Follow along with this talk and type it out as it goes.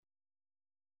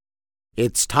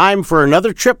It's time for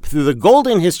another trip through the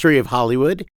golden history of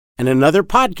Hollywood and another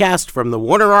podcast from the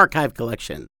Warner Archive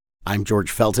Collection. I'm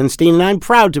George Feltenstein, and I'm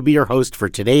proud to be your host for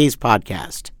today's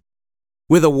podcast.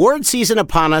 With award season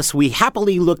upon us, we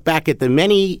happily look back at the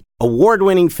many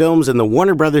award-winning films in the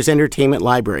Warner Brothers Entertainment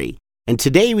Library. And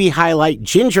today we highlight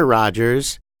Ginger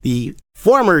Rogers, the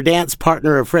former dance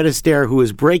partner of Fred Astaire, who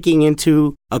is breaking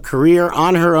into a career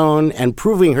on her own and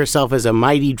proving herself as a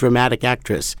mighty dramatic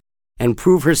actress. And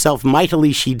prove herself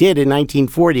mightily she did in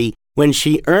 1940 when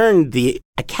she earned the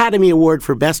Academy Award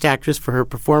for Best Actress for her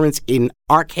performance in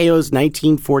RKO's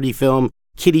 1940 film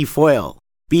Kitty Foyle,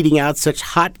 beating out such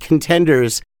hot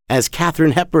contenders as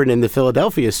Katharine Hepburn in The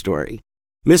Philadelphia Story.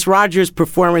 Miss Rogers'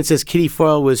 performance as Kitty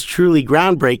Foyle was truly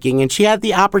groundbreaking, and she had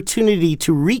the opportunity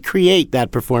to recreate that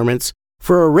performance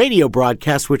for a radio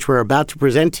broadcast which we're about to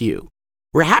present to you.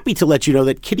 We're happy to let you know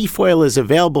that Kitty Foyle is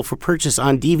available for purchase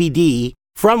on DVD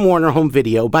from Warner Home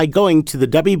Video. By going to the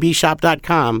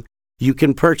WBshop.com, you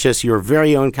can purchase your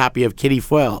very own copy of Kitty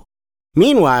Foyle.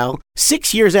 Meanwhile,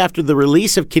 6 years after the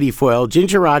release of Kitty Foyle,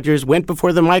 Ginger Rogers went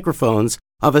before the microphones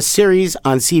of a series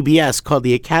on CBS called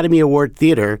the Academy Award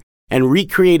Theater and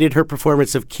recreated her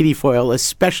performance of Kitty Foyle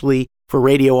especially for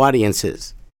radio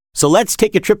audiences. So let's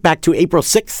take a trip back to April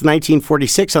 6th,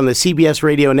 1946 on the CBS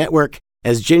radio network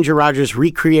as Ginger Rogers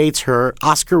recreates her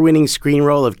Oscar-winning screen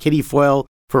role of Kitty Foyle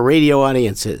for radio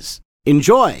audiences.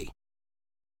 Enjoy!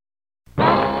 The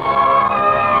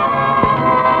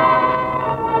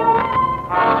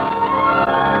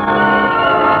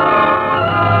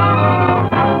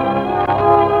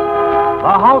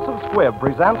House of Squibb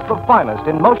presents the finest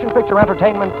in motion picture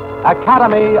entertainment,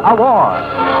 Academy Award.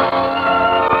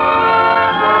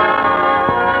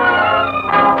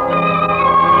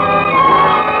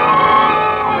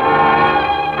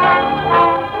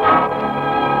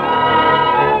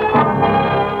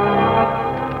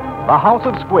 The House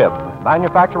of Squibb,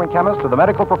 manufacturing chemists to the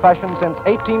medical profession since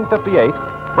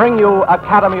 1858, bring you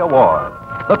Academy Award.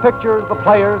 The pictures, the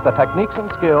players, the techniques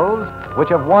and skills which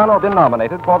have won or been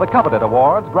nominated for the coveted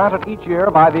awards granted each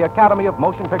year by the Academy of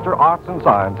Motion Picture Arts and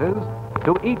Sciences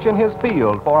to each in his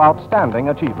field for outstanding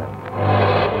achievement.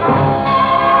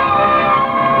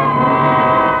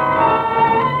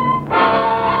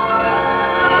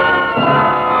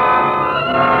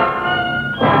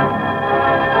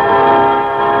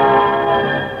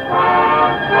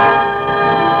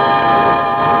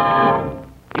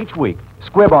 Each week,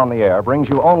 Squibb on the Air brings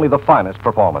you only the finest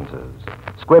performances.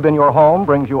 Squibb in your home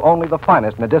brings you only the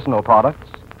finest medicinal products,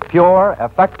 pure,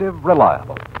 effective,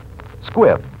 reliable.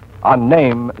 Squibb, a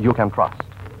name you can trust.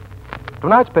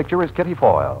 Tonight's picture is Kitty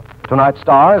Foyle. Tonight's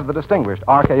star is the distinguished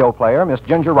RKO player, Miss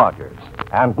Ginger Rogers.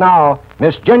 And now,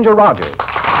 Miss Ginger Rogers.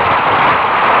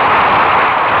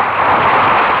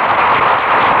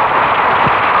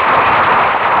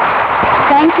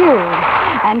 Thank you.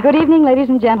 And good evening, ladies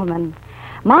and gentlemen.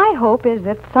 My hope is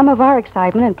that some of our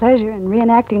excitement and pleasure in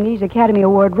reenacting these Academy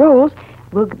Award roles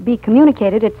will be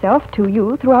communicated itself to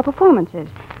you through our performances.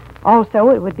 Also,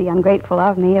 it would be ungrateful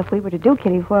of me if we were to do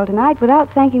Kitty Foyle tonight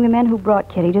without thanking the men who brought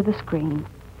Kitty to the screen.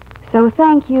 So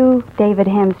thank you, David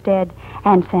Hempstead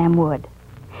and Sam Wood.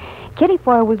 Kitty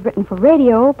Foyle was written for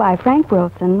radio by Frank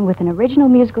Wilson with an original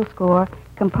musical score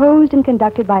composed and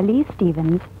conducted by Lee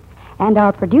Stevens, and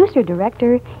our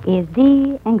producer-director is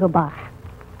Dee Engelbach.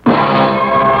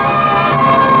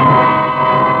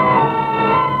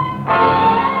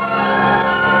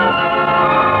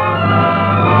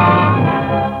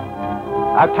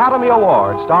 Academy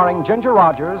Award, starring Ginger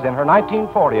Rogers in her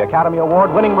 1940 Academy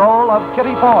Award-winning role of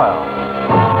Kitty Foyle.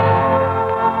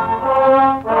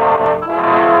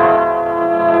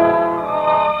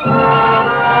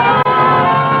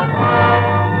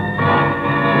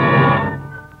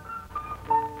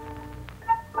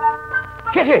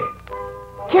 Kitty!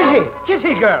 Kitty!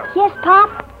 Kitty, girl! Yes,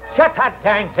 Pop? Shut that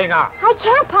dang thing off! I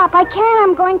can't, Pop. I can't.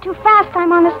 I'm going too fast.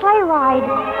 I'm on a sleigh ride.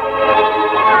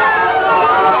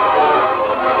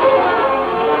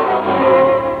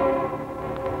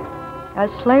 A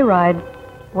sleigh ride.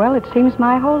 Well, it seems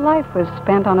my whole life was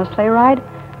spent on a sleigh ride.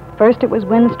 First it was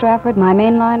Win Strafford, my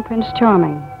mainline Prince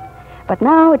Charming. But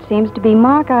now it seems to be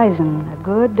Mark Eisen, a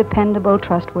good, dependable,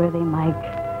 trustworthy Mike.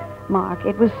 Mark,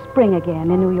 it was spring again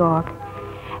in New York.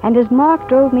 And as Mark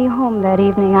drove me home that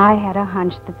evening, I had a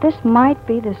hunch that this might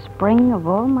be the spring of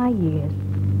all my years.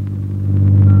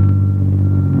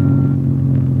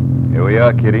 Here we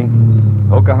are, Kitty.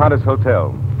 Pocahontas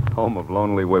Hotel, home of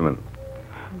lonely women.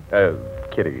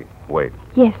 Kitty, wait.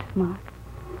 Yes, Mark.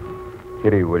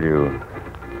 Kitty, will you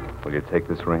take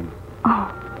this ring?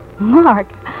 Oh, Mark.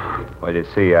 Well, you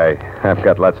see, I've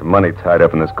got lots of money tied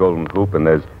up in this golden hoop, and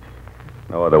there's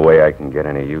No other way I can get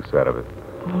any use out of it.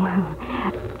 Well,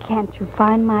 can't you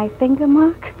find my finger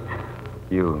mark?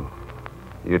 You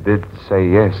did say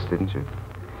yes, didn't you?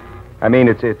 I mean,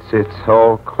 it's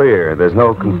all clear. There's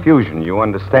no confusion. You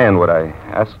understand what I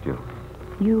asked you.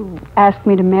 You asked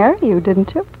me to marry you,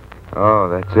 didn't you? Oh,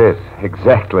 that's it.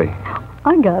 Exactly.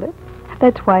 I got it.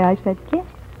 That's why I said yes.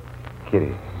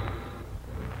 Kitty,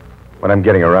 what I'm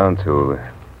getting around to,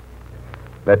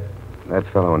 that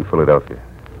fellow in Philadelphia,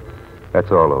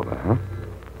 that's all over, huh?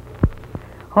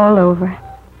 All over.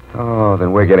 Oh,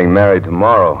 then we're getting married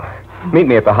tomorrow. Meet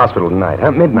me at the hospital tonight,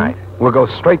 huh? Midnight. We'll go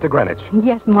straight to Greenwich.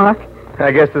 Yes, Mark.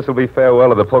 I guess this will be farewell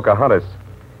to the Pocahontas.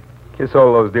 Kiss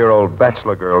all those dear old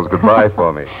bachelor girls goodbye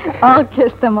for me. I'll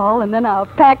kiss them all, and then I'll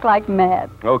pack like mad.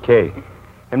 Okay.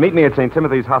 And meet me at St.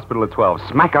 Timothy's Hospital at 12,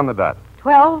 smack on the dot.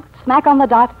 12, smack on the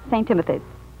dot, St. Timothy's.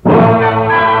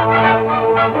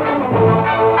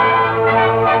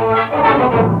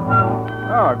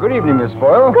 Oh, good evening, Miss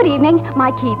Foyle. Good evening.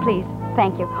 My key, please.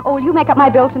 Thank you. Oh, will you make up my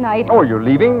bill tonight? Oh, you're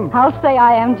leaving? I'll say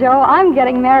I am, Joe. I'm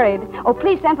getting married. Oh,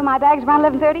 please send for my bags around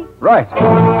 11:30. Right.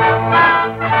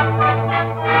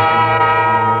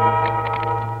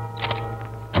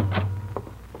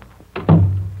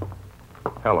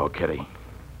 Hello, Kitty.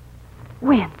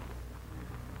 When?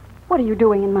 What are you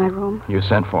doing in my room? You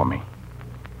sent for me.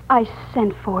 I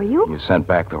sent for you? You sent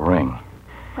back the ring.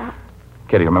 Well...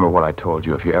 Kitty, remember what I told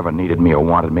you? If you ever needed me or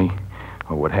wanted me,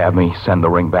 or would have me, send the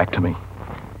ring back to me.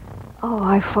 Oh,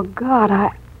 I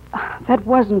forgot. That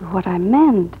wasn't what I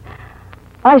meant.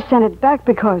 I sent it back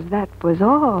because that was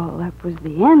all. That was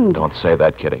the end. Don't say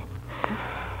that, Kitty.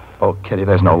 Oh, Kitty,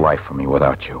 there's no life for me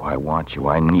without you. I want you.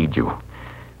 I need you.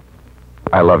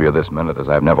 I love you this minute as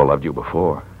I've never loved you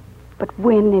before. But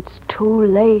when it's too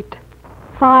late.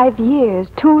 5 years,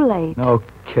 too late. No,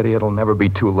 Kitty, it'll never be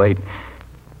too late.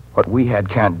 What we had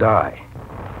can't die.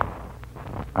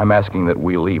 I'm asking that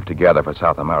we leave together for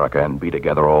South America and be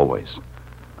together always.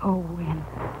 Oh, Win,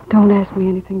 don't ask me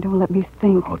anything. Don't let me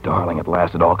think. Oh, darling, at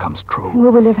last it all comes true. And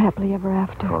will we live happily ever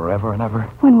after? Forever and ever?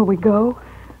 When will we go?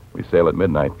 We sail at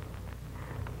midnight.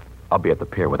 I'll be at the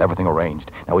pier with everything arranged.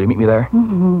 Now, will you meet me there?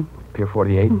 Mm-hmm. Pier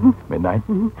 48, midnight?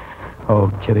 Mm-hmm. Oh,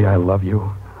 Kitty, I love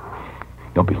you.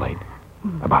 Don't be late.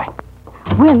 Bye-bye.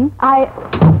 Win,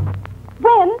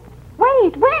 Win!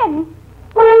 Wait, Win!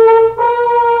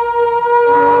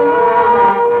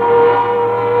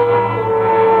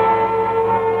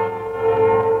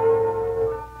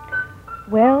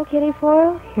 Well, Kitty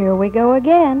Foyle, here we go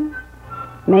again.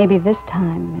 Maybe this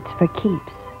time it's for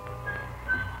keeps.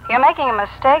 You're making a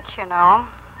mistake, you know.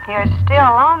 You're still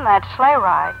on that sleigh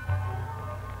ride.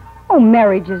 Oh,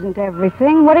 marriage isn't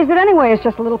everything. What is it anyway? It's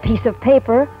just a little piece of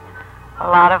paper. A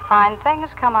lot of fine things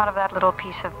come out of that little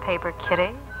piece of paper,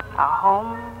 Kitty. A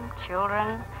home,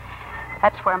 children.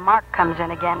 That's where Mark comes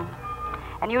in again.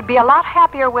 And you'd be a lot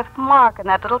happier with Mark and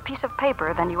that little piece of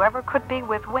paper than you ever could be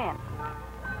with Win.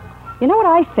 You know what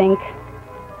I think?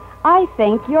 I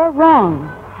think you're wrong.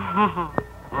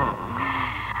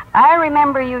 I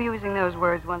remember you using those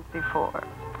words once before.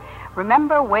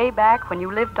 Remember way back when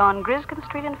you lived on Griskin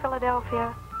Street in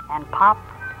Philadelphia? And Pop,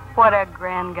 what a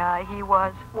grand guy he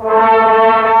was.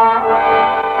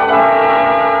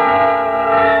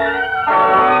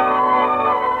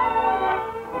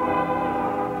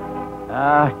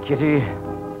 Ah, Kitty.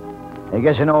 I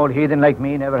guess an old heathen like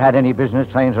me never had any business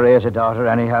trying to raise a daughter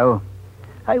anyhow.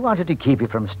 I wanted to keep you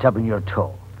from stubbing your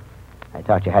toe. I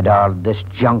thought you had all this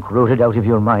junk rooted out of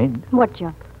your mind. What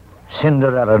junk?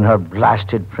 Cinderella and her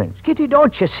blasted prince. Kitty,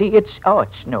 don't you see? It's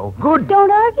no good.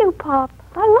 Don't argue, Pop.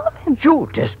 I love him.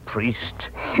 Judas Priest.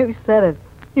 You said it.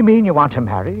 You mean you want to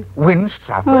marry Win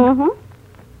Strafford?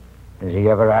 Mm-hmm. Has he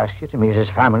ever asked you to meet his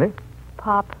family?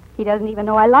 Pop, he doesn't even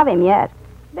know I love him yet.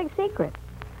 Big secret.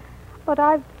 But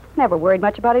I've never worried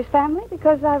much about his family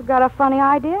because I've got a funny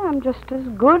idea I'm just as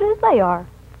good as they are.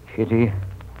 Kitty,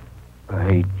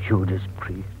 by Judas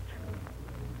Priest,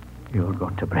 you're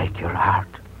going to break your heart.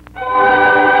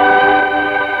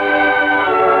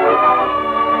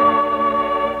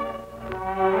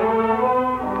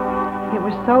 It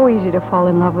was so easy to fall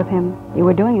in love with him. You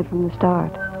were doing it from the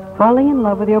start. Falling in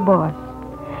love with your boss.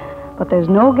 But there's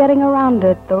no getting around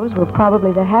it. Those were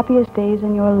probably the happiest days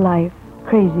in your life.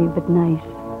 Crazy but nice.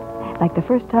 Like the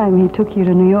first time he took you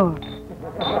to New York.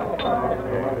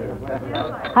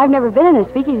 I've never been in a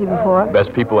speakeasy before.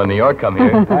 Best people in New York come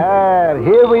here.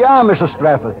 Here we are, Mr.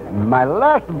 Strafford. My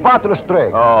last bottle of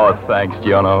Strake. Oh, thanks,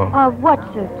 Giono. What's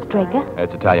a Strega?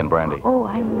 It's Italian brandy. Oh,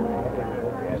 I know.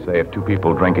 They say if two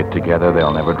people drink it together,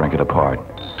 they'll never drink it apart.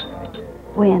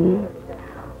 Win,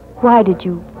 why did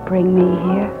you bring me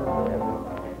here?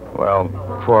 Well,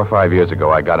 4 or 5 years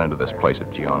ago, I got into this place at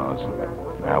Giono's.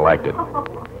 I liked it.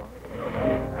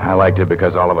 I liked it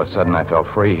because all of a sudden I felt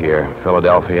free here.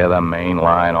 Philadelphia, the main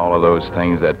line, all of those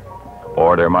things that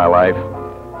order my life,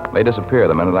 they disappear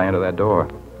the minute I enter that door.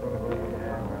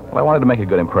 Well, I wanted to make a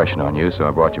good impression on you, so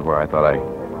I brought you where I thought I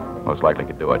most likely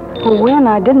could do it. Well, Win,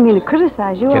 I didn't mean to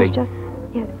criticize you. Kitty. I was just...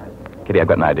 Yeah. Kitty, I've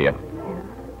got an idea.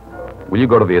 Will you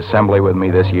go to the assembly with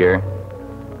me this year?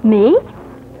 Me?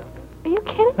 Are you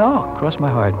kidding? No, cross my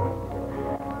heart.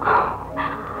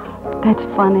 That's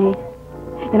funny.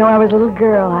 You know, when I was a little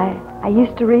girl, I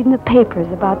used to read in the papers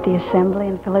about the assembly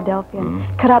in Philadelphia and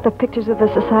cut out the pictures of the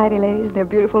society ladies in their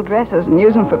beautiful dresses and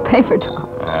use them for paper dolls.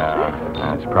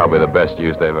 That's probably the best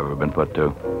use they've ever been put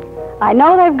to. I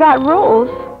know they've got rules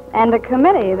and a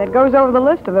committee that goes over the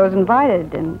list of those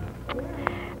invited, and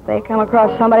they come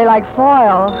across somebody like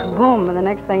Foyle, boom, and the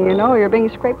next thing you know, you're being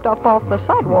scraped off the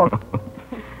sidewalk.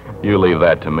 You leave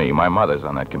that to me. My mother's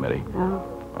on that committee.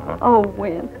 Oh. Oh,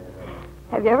 Win.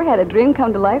 Have you ever had a dream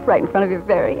come to life right in front of your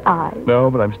very eyes? No,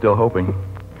 but I'm still hoping.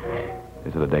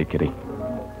 Is it a date, Kitty?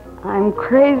 I'm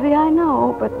crazy, I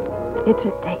know, but it's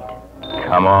a date.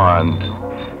 Come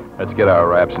on. Let's get our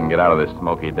wraps and get out of this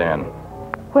smoky den.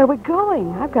 Where are we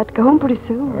going? I've got to go home pretty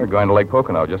soon. We're going to Lake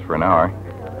Pocono just for an hour.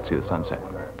 See the sunset.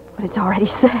 But it's already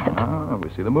set. Oh, we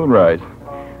see the moonrise.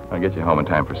 I'll get you home in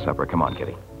time for supper. Come on,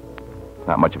 Kitty. It's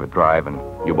not much of a drive, and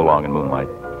you belong in moonlight.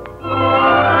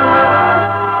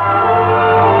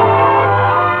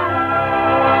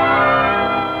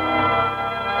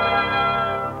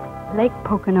 Lake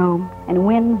Pocono and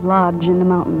Wynn Lodge in the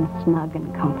mountains, snug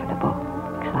and comfortable,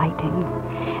 exciting,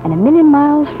 and a million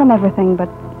miles from everything but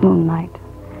moonlight.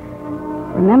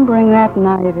 Remembering that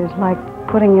night is like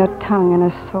putting your tongue in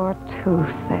a sore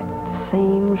tooth, that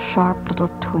same sharp little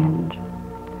twinge.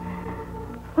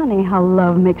 Funny how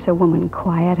love makes a woman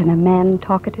quiet and a man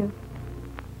talkative.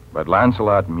 But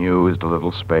Lancelot mused a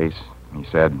little space. He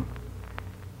said,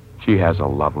 "She has a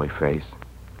lovely face.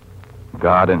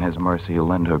 God in his mercy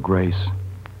lend her grace,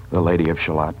 the Lady of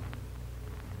Shalott."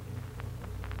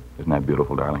 Isn't that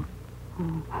beautiful, darling?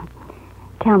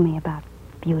 Tell me about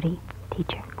beauty,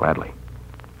 teacher. Gladly.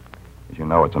 As you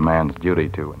know, it's a man's duty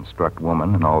to instruct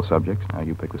woman in all subjects. Now,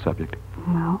 you pick the subject.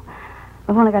 Well,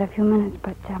 we've only got a few minutes,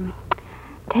 but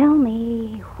tell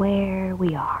me where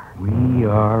we are. We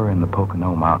are in the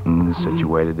Pocono Mountains,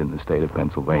 situated in the state of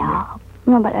Pennsylvania.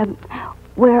 No, but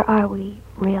where are we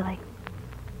really?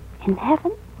 In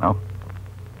heaven? No.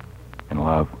 In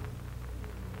love.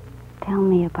 Tell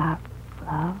me about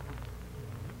love.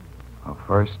 Well,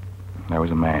 first, there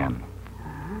was a man.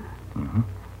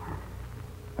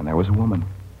 And there was a woman.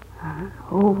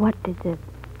 Oh, what did the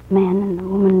man and the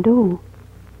woman do?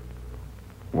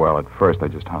 Well, at first, they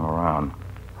just hung around.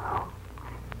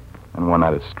 And one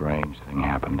night, a strange thing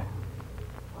happened.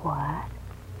 What?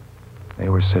 They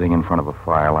were sitting in front of a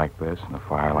fire like this, and the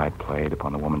firelight played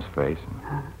upon the woman's face.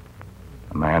 And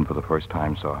the man, for the first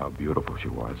time, saw how beautiful she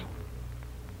was.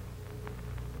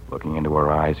 Looking into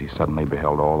her eyes, he suddenly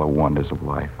beheld all the wonders of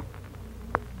life.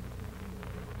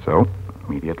 So,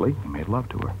 immediately, he made love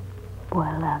to her.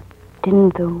 Well,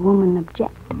 didn't the woman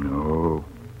object? No.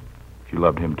 She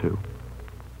loved him, too.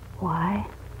 Why?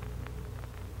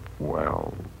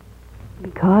 Well...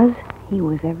 Because he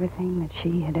was everything that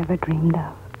she had ever dreamed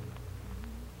of.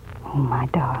 Oh, my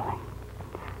darling.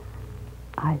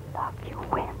 I love you,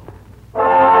 Win.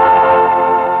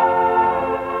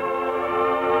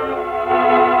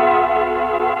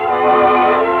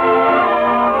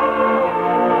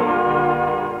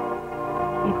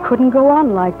 It couldn't go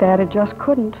on like that. It just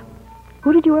couldn't.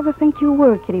 Who did you ever think you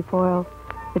were, Kitty Foyle?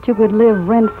 That you could live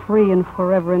rent-free and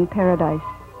forever in paradise?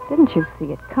 Didn't you see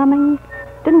it coming?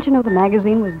 Didn't you know the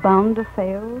magazine was bound to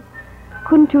fail?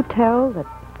 Couldn't you tell that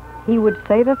he would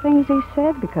say the things he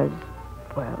said because,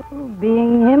 well,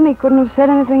 being him, he couldn't have said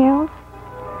anything else?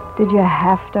 Did you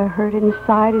have to hurt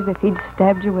inside as if he'd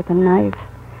stabbed you with a knife?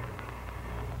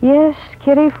 Yes,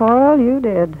 Kitty Foyle, you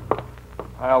did.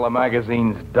 Well, the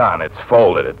magazine's done. It's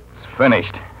folded. It's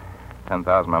finished.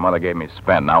 $10,000 my mother gave me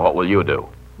spent. Now, what will you do?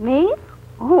 Me?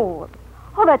 Oh,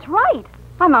 that's right.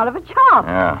 I'm out of a job.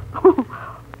 Yeah.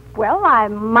 Well, I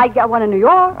might get one in New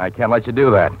York. I can't let you do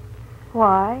that.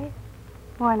 Why?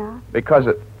 Why not? Because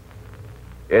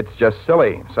it's just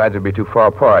silly. Sides would be too far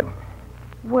apart.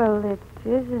 Well, it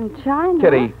is in China.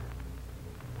 Kitty.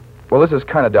 Well, this is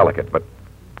kind of delicate, but...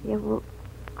 Yeah, well,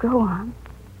 go on.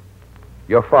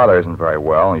 Your father isn't very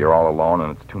well, and you're all alone,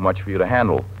 and it's too much for you to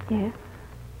handle. Yes?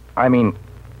 I mean,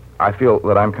 I feel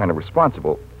that I'm kind of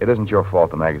responsible. It isn't your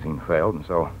fault the magazine failed, and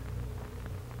so...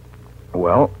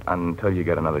 Well, until you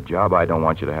get another job, I don't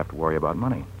want you to have to worry about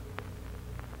money.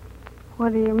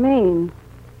 What do you mean?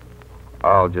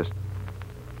 I'll just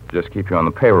keep you on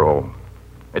the payroll.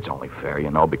 It's only fair, you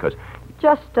know, because...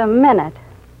 Just a minute.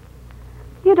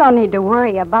 You don't need to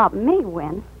worry about me,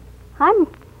 Win. I'm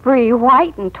free,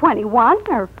 white, and 21,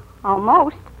 or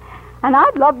almost. And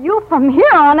I'd love you from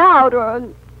here on out, or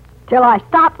till I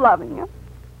stop loving you.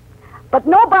 But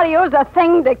nobody owes a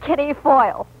thing to Kitty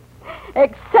Foyle.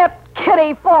 Except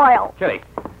Kitty Foyle. Kitty.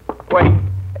 Wait.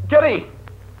 Kitty!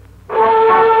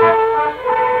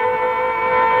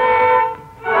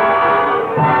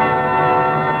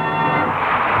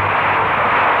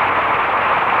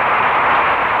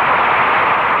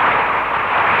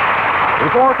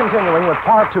 Before continuing with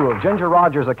part 2 of Ginger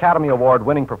Rogers' Academy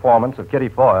Award-winning performance of Kitty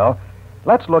Foyle,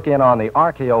 let's look in on the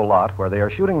RKO lot where they are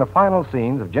shooting the final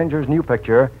scenes of Ginger's new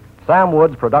picture, Sam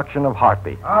Wood's production of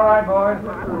Heartbeat. All right, boys.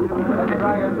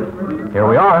 Here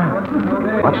we are.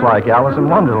 Much like Alice in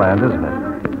Wonderland, isn't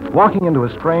it? Walking into a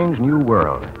strange new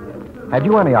world. Had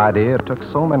you any idea it took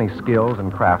so many skills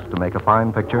and crafts to make a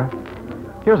fine picture?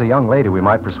 Here's a young lady we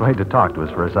might persuade to talk to us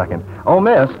for a second. Oh,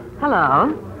 miss. Hello.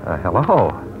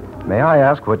 Hello. May I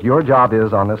ask what your job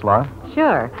is on this lot?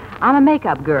 Sure. I'm a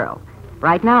makeup girl.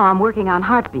 Right now I'm working on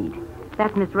Heartbeat.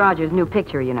 That's Miss Rogers' new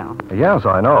picture, you know. Yes,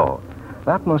 I know.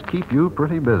 That must keep you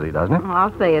pretty busy, doesn't it? Oh,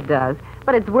 I'll say it does.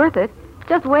 But it's worth it.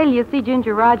 Just wait till you see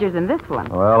Ginger Rogers in this one.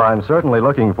 Well, I'm certainly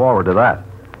looking forward to that.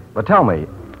 But tell me,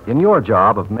 in your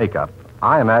job of makeup,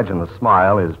 I imagine the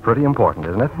smile is pretty important,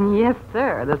 isn't it? Yes,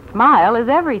 sir. The smile is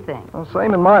everything. Well,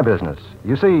 same in my business.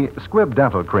 You see, Squibb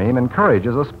Dental Cream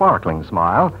encourages a sparkling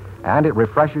smile, and it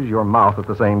refreshes your mouth at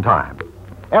the same time.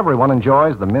 Everyone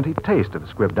enjoys the minty taste of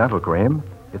Squibb Dental Cream.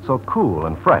 It's so cool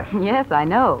and fresh. Yes, I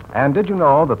know. And did you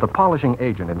know that the polishing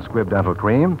agent in Squibb Dental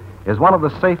Cream is one of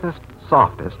the safest,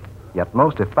 softest, yet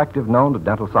most effective known to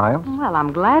dental science? Well,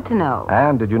 I'm glad to know.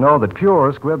 And did you know that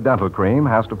pure Squibb Dental Cream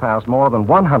has to pass more than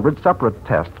 100 separate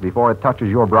tests before it touches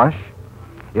your brush?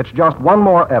 It's just one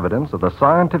more evidence of the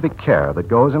scientific care that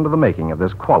goes into the making of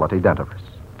this quality dentifrice.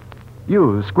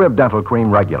 Use Squibb Dental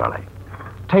Cream regularly.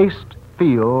 Taste,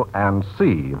 feel, and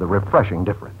see the refreshing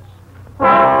difference.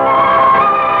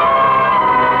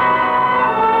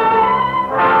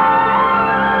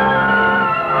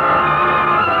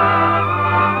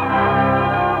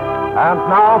 And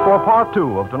now for part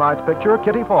 2 of tonight's picture,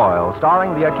 Kitty Foyle,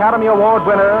 starring the Academy Award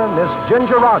winner, Miss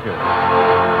Ginger Rogers.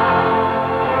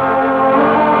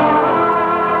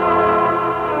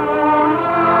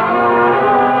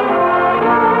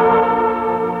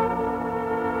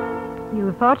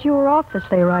 You thought you were off the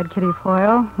sleigh ride, Kitty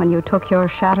Foyle, when you took your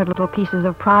shattered little pieces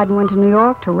of pride and went to New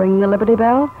York to ring the Liberty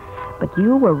Bell. But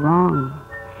you were wrong.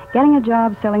 Getting a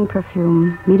job selling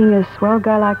perfume, meeting a swell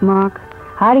guy like Mark,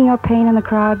 hiding your pain in the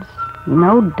crowds,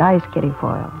 no dice, Kitty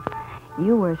Foyle.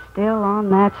 You were still on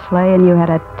that sleigh, and you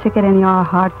had a ticket in your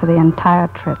heart for the entire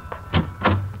trip.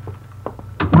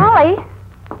 Molly?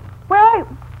 Where?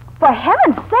 For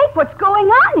heaven's sake, what's going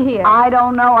on here? I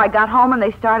don't know. I got home and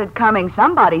they started coming.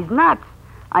 Somebody's nuts.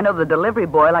 I know the delivery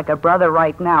boy like a brother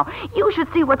right now. You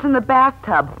should see what's in the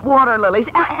bathtub. Water lilies.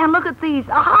 And look at these.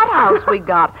 A hothouse we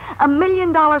got. $1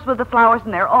 million worth of flowers,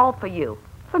 and they're all for you.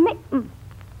 For me?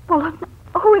 Well,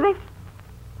 who are they?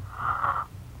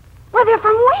 Well, they're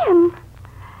from Win.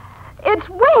 It's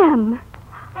Win.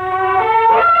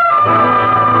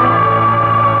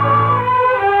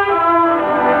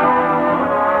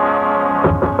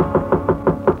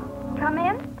 Come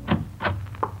in.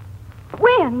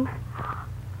 Win.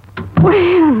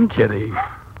 Win. Kitty.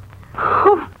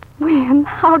 Oh, Win,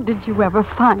 how did you ever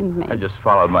find me? I just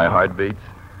followed my heartbeats.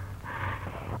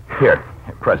 Here,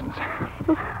 presents.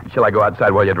 Shall I go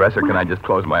outside while you dress, or can I just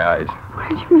close my eyes? What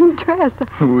do you mean, dress?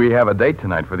 We have a date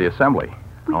tonight for the assembly.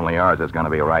 Only ours is going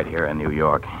to be right here in New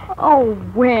York. Oh,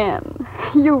 Win,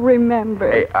 you remember.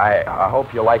 Hey, I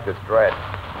hope you like this dress.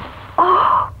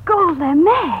 Oh, Goldie.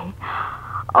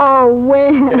 Oh,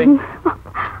 Win.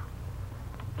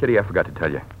 Kitty, I forgot to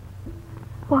tell you.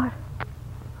 What?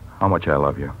 How much I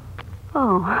love you.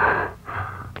 Oh.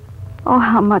 Oh,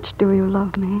 how much do you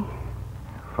love me?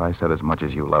 If I said as much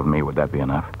as you love me, would that be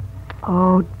enough?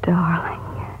 Oh, darling.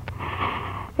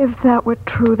 If that were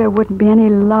true, there wouldn't be any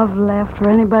love left for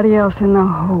anybody else in the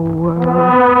whole world.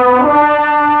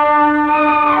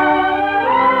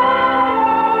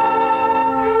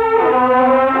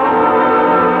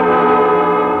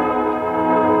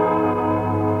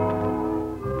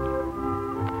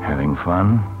 Having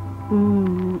fun?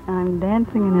 I'm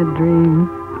dancing in a dream.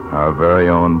 Our very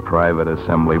own private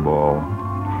assembly ball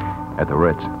at the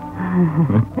Ritz.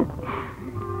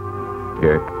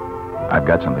 Here, I've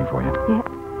got something for you. Yeah.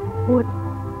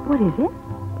 What is it?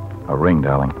 A ring,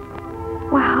 darling.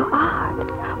 Wow,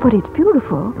 odd. but it's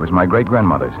beautiful. It was my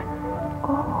great-grandmother's.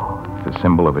 Oh. It's a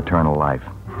symbol of eternal life.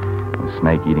 A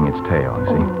snake eating its tail, you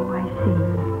see? Oh, I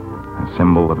see. A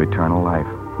symbol of eternal life.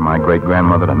 From my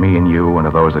great-grandmother to me and you and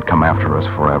to those that come after us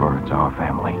forever. It's our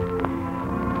family.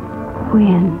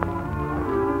 When?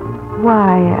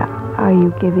 Why are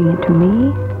you giving it to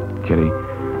me? Kitty,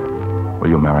 will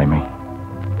you marry me?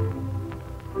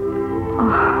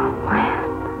 Oh, Win.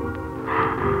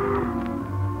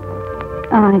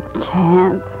 I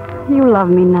can't. You love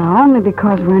me now only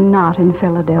because we're not in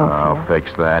Philadelphia. I'll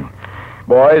fix that.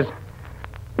 Boys,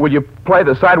 would you play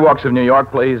The Sidewalks of New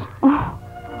York, please? Oh,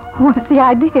 what's the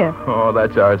idea? Oh,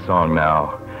 that's our song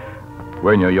now.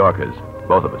 We're New Yorkers,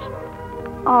 both of us.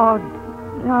 Oh,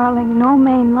 darling, no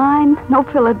main line, no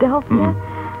Philadelphia.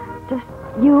 Just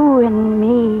you and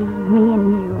me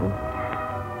and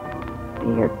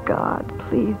you. Dear God,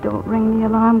 please don't ring the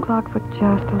alarm clock for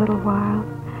just a little while.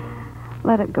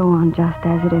 Let it go on just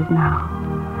as it is now.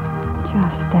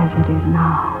 Just as it is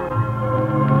now.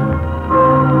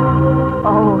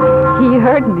 Oh, he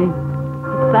heard me.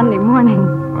 It's Sunday morning.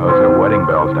 Those are wedding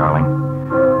bells, darling.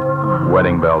 Oh.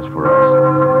 Wedding bells for us.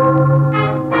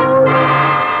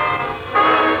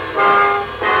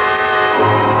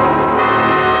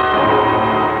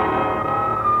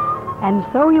 And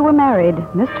so you were married,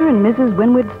 Mr. and Mrs.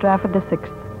 Winwood Strafford VI.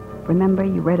 Remember,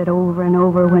 you read it over and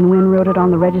over when Win wrote it on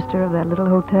the register of that little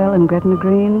hotel in Gretna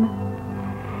Green.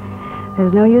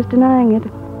 There's no use denying it.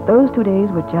 Those 2 days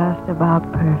were just about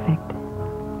perfect.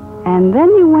 And then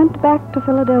you went back to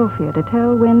Philadelphia to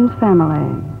tell Win's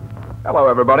family. Hello,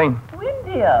 everybody. Win,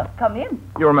 dear, come in.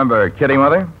 You remember Kitty,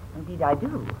 Mother? Indeed, I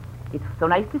do. It's so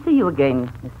nice to see you again,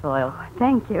 Miss Foyle.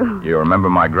 Thank you. You remember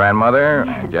my grandmother,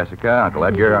 Aunt Jessica, Uncle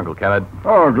Edgar, Uncle Kenneth?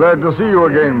 Oh, glad to see you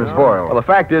again, Miss Foyle. Well, the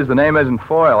fact is, the name isn't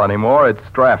Foyle anymore. It's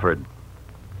Strafford.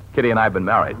 Kitty and I have been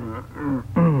married.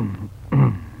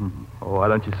 Oh, why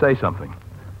don't you say something?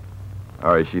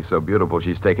 Or is she so beautiful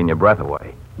she's taking your breath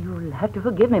away? You'll have to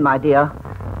forgive me, my dear.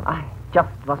 I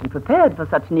just wasn't prepared for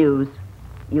such news.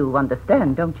 You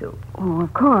understand, don't you? Oh,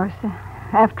 of course.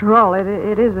 After all, it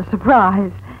is a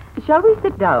surprise. Shall we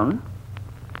sit down?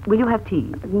 Will you have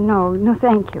tea? No,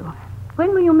 thank you.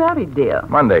 When were you married, dear?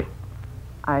 Monday.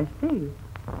 I see.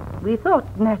 We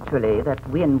thought, naturally, that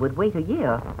Win would wait a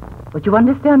year. But you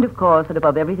understand, of course, that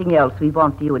above everything else, we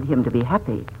want you and him to be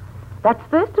happy. That's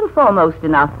first and foremost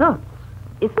in our thoughts,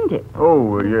 isn't it?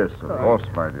 Oh, yes, of course,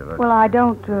 my dear. Well, I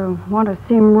don't want to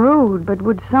seem rude, but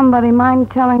would somebody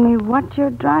mind telling me what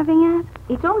you're driving at?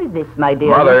 It's only this, my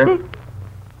dear. Mother.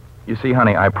 You see,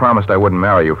 honey, I promised I wouldn't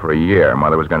marry you for a year.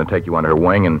 Mother was going to take you under her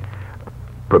wing and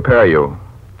prepare you.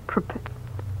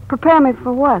 Prepare me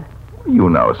for what? You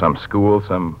know, some school,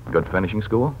 some good finishing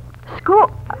school.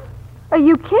 School? Are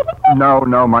you kidding me?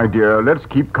 No, my dear. Let's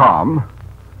keep calm.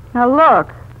 Now,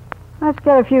 look. Let's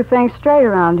get a few things straight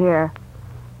around here.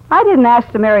 I didn't ask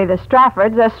to marry the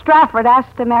Straffords. The Strafford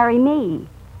asked to marry me.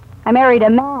 I married a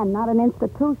man, not an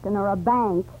institution or a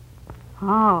bank.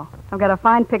 Oh, I've got a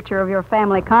fine picture of your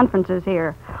family conferences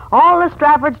here. All the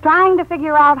Straffords trying to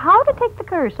figure out how to take the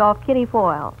curse off Kitty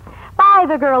Foyle. Buy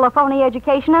the girl a phony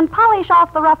education and polish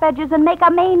off the rough edges and make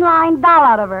a mainline doll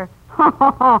out of her.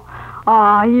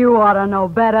 Oh, you ought to know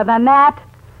better than that.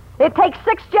 It takes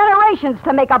 6 generations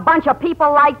to make a bunch of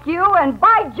people like you, and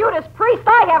by Judas Priest,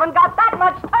 I haven't got that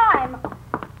much time.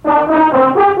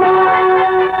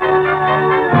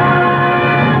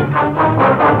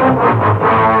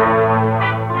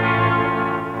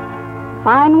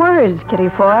 Fine words, Kitty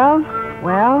Foyle.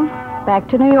 Well, back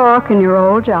to New York and your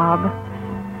old job.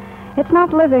 It's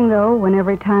not living, though, when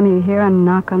every time you hear a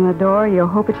knock on the door, you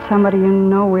hope it's somebody you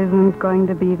know isn't going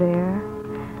to be there.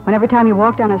 When every time you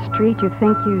walk down a street, you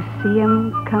think you see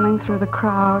him coming through the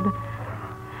crowd.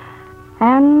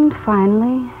 And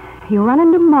finally, you run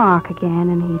into Mark again,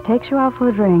 and he takes you out for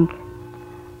a drink.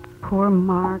 Poor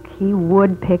Mark, he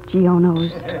would pick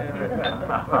Giono's.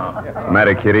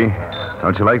 Matter, Kitty?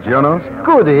 Don't you like Giono's?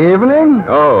 Good evening.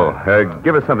 Oh,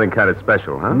 give us something kind of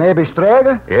special, huh? Maybe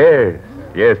Strager?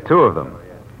 Yes, 2 of them.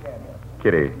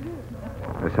 Kitty,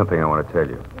 there's something I want to tell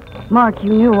you. Mark,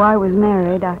 you knew I was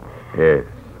married. Yes.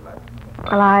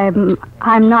 Well,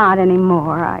 I'm not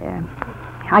anymore.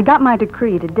 I got my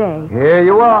decree today. Here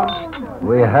you are.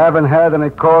 We haven't had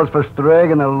any calls for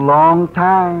Strag in a long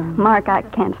time. Mark, I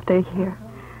can't stay here.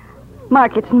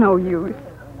 Mark, it's no use.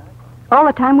 All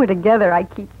the time we're together, I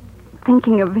keep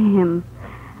thinking of him.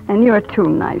 And you're too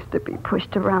nice to be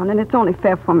pushed around, and it's only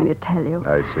fair for me to tell you.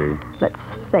 I see. Let's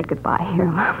say goodbye here,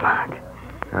 Mark.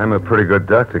 I'm a pretty good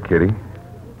doctor, Kitty.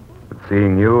 But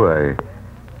seeing you, I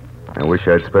wish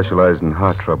I'd specialized in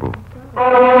heart trouble.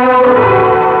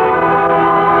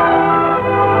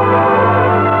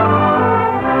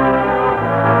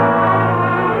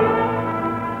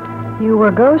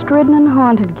 were ghost-ridden and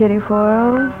haunted, Kitty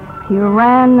Foyle. You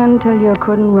ran until you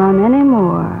couldn't run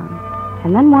anymore.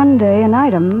 And then one day, an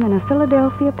item in a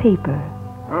Philadelphia paper.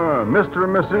 Mr.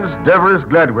 and Mrs. Devereux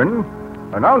Gladwin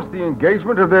announced the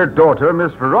engagement of their daughter,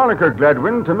 Miss Veronica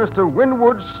Gladwin, to Mr.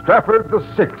 Winwood Stafford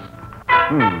VI.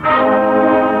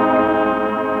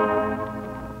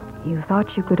 You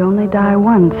thought you could only die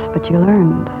once, but you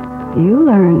learned. You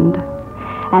learned.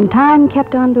 And time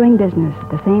kept on doing business,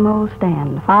 the same old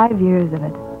stand, 5 years of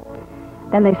it.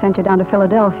 Then they sent you down to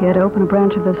Philadelphia to open a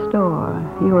branch of the store.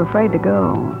 You were afraid to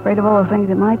go, afraid of all the things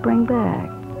it might bring back.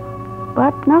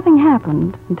 But nothing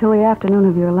happened until the afternoon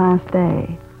of your last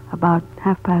day, about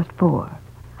 4:30.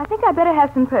 I think I better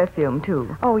have some perfume,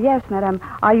 too. Oh, yes, madam.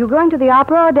 Are you going to the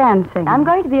opera or dancing? I'm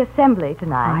going to the assembly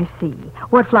tonight. I see.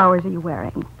 What flowers are you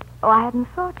wearing? Oh, I hadn't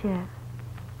thought yet.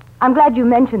 I'm glad you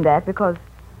mentioned that because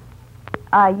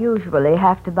I usually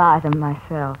have to buy them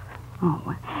myself.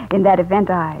 Oh, in that event,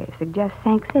 I suggest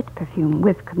Sanxit perfume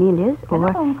with camellias or...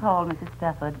 Telephone call, Mrs.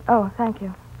 Stafford. Oh, thank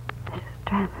you. Mrs.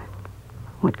 Stafford.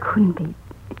 What couldn't be?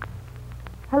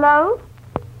 Hello?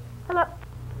 Hello?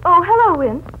 Oh, hello,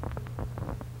 Win.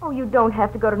 Oh, you don't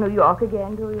have to go to New York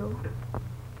again, do you?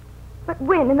 But,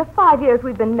 Win, in the 5 years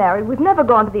we've been married, we've never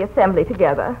gone to the assembly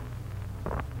together.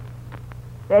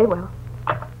 Very well.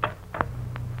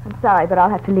 I'm sorry, but I'll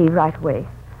have to leave right away.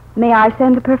 May I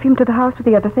send the perfume to the house with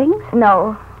the other things?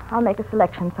 No. I'll make a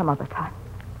selection some other time.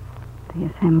 The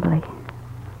assembly.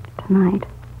 Tonight.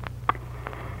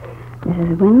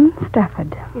 Mrs. Win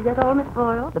Stafford. Is that all, Miss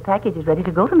Boyle? The package is ready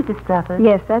to go to Mrs. Stafford.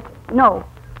 Yes, that's... No.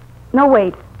 No,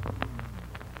 wait.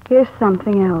 Here's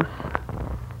something else.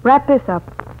 Wrap this up.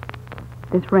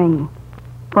 This ring.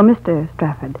 For Mr.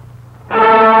 Stafford.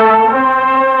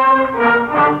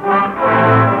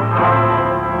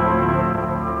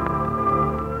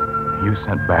 You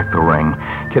sent back the ring.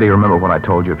 Kitty, remember what I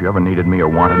told you? If you ever needed me or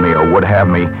wanted me or would have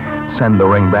me, send the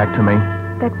ring back to me.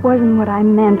 That wasn't what I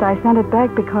meant. I sent it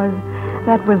back because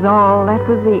that was all. That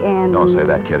was the end. Don't say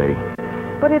that, Kitty.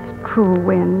 But it's true,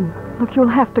 Win. Look, you'll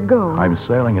have to go. I'm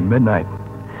sailing at midnight.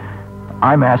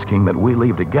 I'm asking that we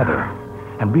leave together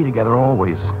and be together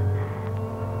always.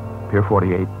 Pier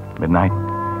 48, midnight.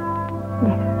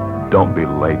 Yes. Don't be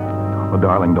late. Oh,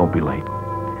 darling, don't be late.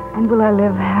 And will I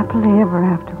live happily ever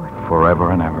afterward?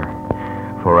 Forever and ever.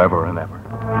 Forever and ever.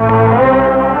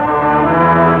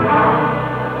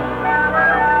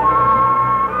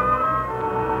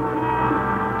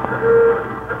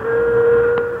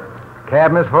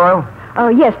 Cab, Miss Foyle? Oh,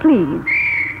 yes, please.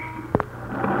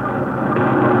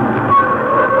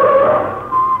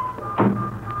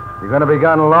 You going to be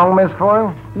gone long, Miss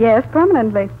Foyle? Yes,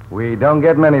 permanently. We don't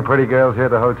get many pretty girls here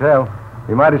at the hotel.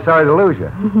 Be mighty sorry to lose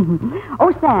you.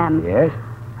 Oh, Sam. Yes?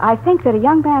 I think that a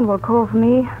young man will call for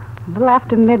me a little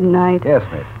after midnight. Yes,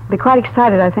 miss. Be quite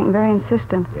excited, I think, very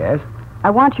insistent. Yes?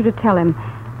 I want you to tell him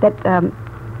that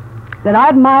I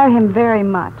admire him very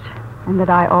much and that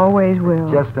I always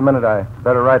will. Just a minute. I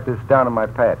better write this down on my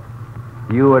pad.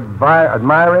 You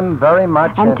admire him very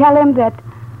much. And tell him that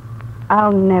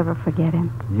I'll never forget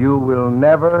him. You will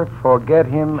never forget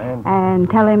him And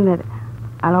tell him that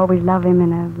I'll always love him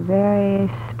in a very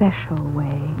special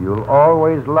way. You'll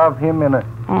always love him in a...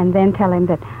 And then tell him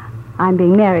that I'm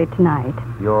being married tonight.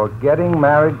 You're getting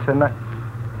married tonight?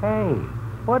 Hey,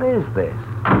 what is this?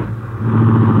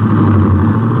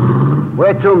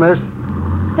 Where to, miss?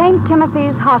 St.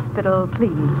 Timothy's Hospital, please.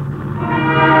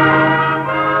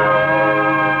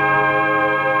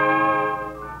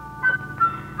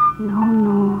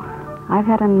 No. I've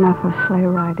had enough of sleigh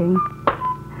riding.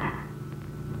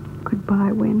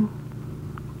 Goodbye, Win.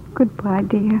 Goodbye,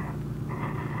 dear.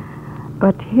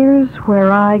 But here's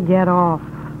where I get off.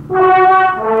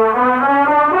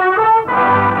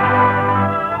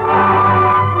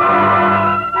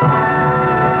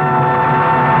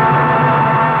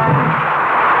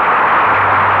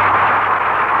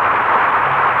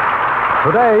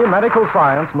 Today, medical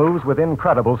science moves with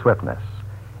incredible swiftness.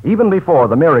 Even before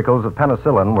the miracles of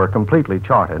penicillin were completely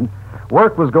charted,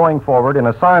 work was going forward in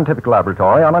a scientific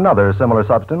laboratory on another similar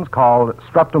substance called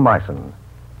streptomycin.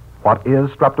 What is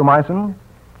streptomycin?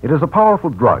 It is a powerful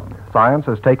drug science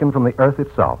has taken from the earth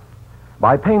itself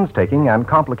by painstaking and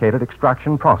complicated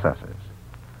extraction processes.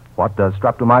 What does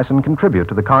streptomycin contribute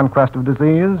to the conquest of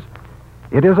disease?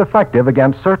 It is effective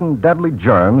against certain deadly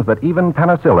germs that even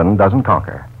penicillin doesn't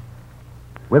conquer.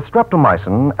 With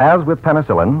streptomycin, as with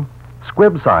penicillin,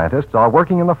 Squibb scientists are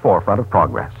working in the forefront of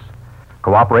progress,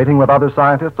 cooperating with other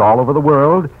scientists all over the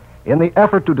world in the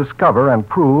effort to discover and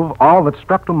prove all that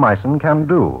streptomycin can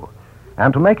do,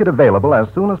 and to make it available as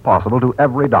soon as possible to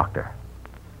every doctor.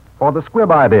 For the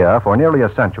Squibb idea for nearly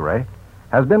a century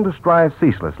has been to strive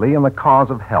ceaselessly in the cause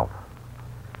of health.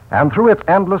 And through its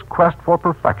endless quest for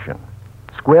perfection,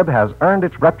 Squibb has earned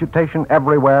its reputation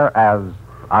everywhere as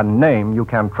a name you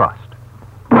can trust.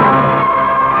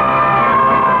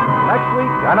 Next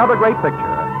week, another great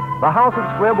picture. The House of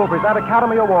Squibb will present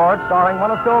Academy Award starring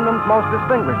one of filmdom's most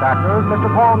distinguished actors, Mr.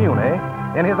 Paul Muni,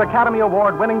 in his Academy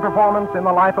Award-winning performance in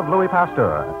the life of Louis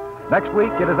Pasteur. Next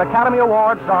week, it is Academy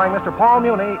Award starring Mr. Paul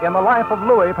Muni in the life of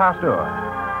Louis Pasteur.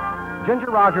 Ginger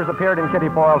Rogers appeared in Kitty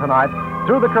Foyle tonight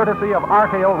through the courtesy of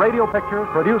RKO Radio Pictures,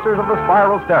 producers of The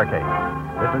Spiral Staircase.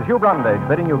 This is Hugh Brundage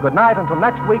bidding you good night until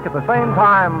next week at the same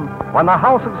time when the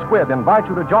House of Squibb invites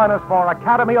you to join us for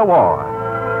Academy Award.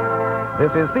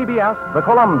 This is CBS, the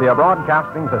Columbia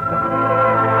Broadcasting System.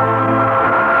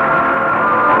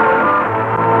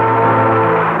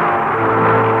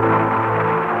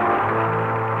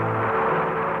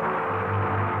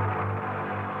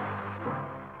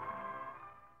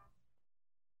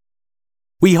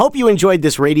 We hope you enjoyed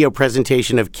this radio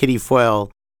presentation of Kitty Foyle,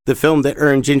 the film that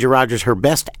earned Ginger Rogers her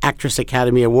Best Actress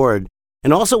Academy Award,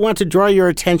 and also want to draw your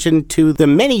attention to the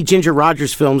many Ginger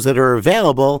Rogers films that are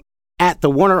available at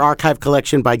the Warner Archive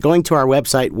Collection by going to our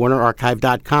website,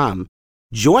 warnerarchive.com.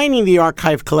 Joining the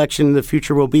archive collection in the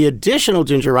future will be additional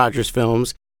Ginger Rogers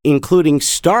films, including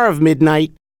Star of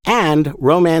Midnight and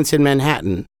Romance in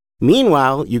Manhattan.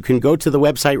 Meanwhile, you can go to the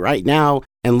website right now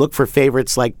and look for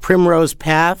favorites like Primrose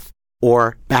Path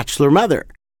or Bachelor Mother.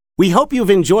 We hope you've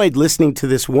enjoyed listening to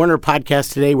this Warner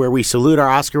podcast today where we salute our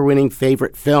Oscar-winning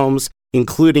favorite films,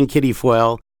 including Kitty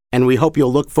Foyle, and we hope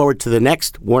you'll look forward to the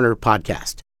next Warner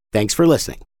podcast. Thanks for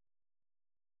listening.